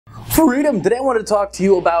Freedom! Today I want to talk to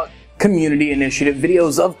you about community initiative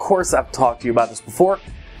videos. Of course, I've talked to you about this before.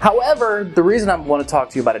 However, the reason I want to talk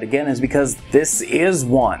to you about it again is because this is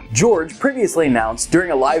one. George previously announced during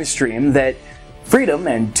a live stream that Freedom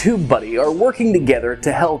and TubeBuddy are working together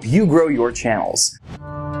to help you grow your channels.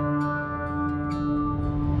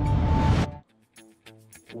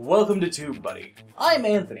 Welcome to TubeBuddy. I'm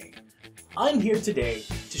Anthony. I'm here today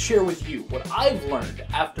to share with you what I've learned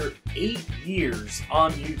after 8 years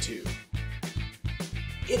on YouTube.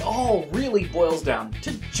 It all really boils down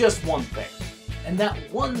to just one thing. And that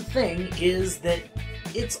one thing is that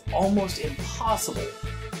it's almost impossible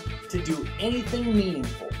to do anything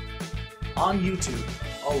meaningful on YouTube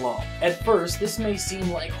alone. At first, this may seem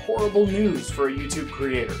like horrible news for a YouTube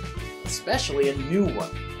creator, especially a new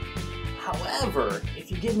one. However, if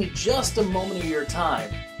you give me just a moment of your time,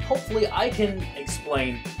 hopefully I can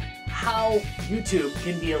explain how YouTube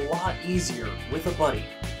can be a lot easier with a buddy.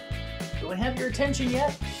 Do I have your attention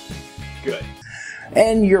yet? Good.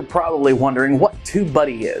 And you're probably wondering what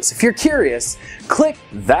TubeBuddy is. If you're curious, click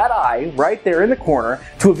that eye right there in the corner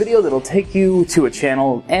to a video that'll take you to a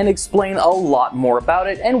channel and explain a lot more about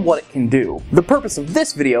it and what it can do. The purpose of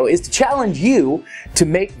this video is to challenge you to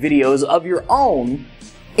make videos of your own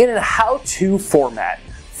in a how-to format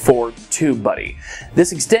for TubeBuddy.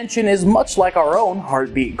 This extension is much like our own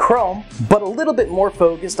Heartbeat Chrome, but a little bit more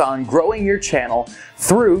focused on growing your channel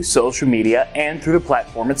through social media and through the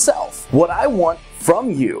platform itself. What I want from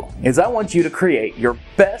you is I want you to create your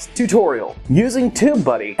best tutorial using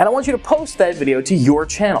TubeBuddy, and I want you to post that video to your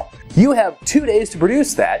channel. You have 2 days to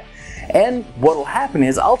produce that, and what will happen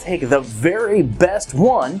is I'll take the very best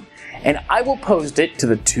one and I will post it to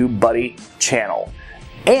the TubeBuddy channel.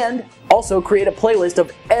 And also create a playlist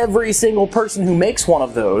of every single person who makes one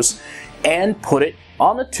of those and put it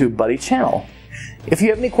on the TubeBuddy channel. If you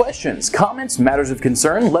have any questions, comments, matters of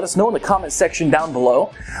concern, let us know in the comment section down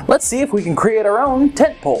below. Let's see if we can create our own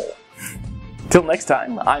tent pole. Till next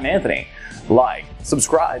time, I'm Anthony. Like,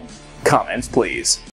 subscribe, comments please.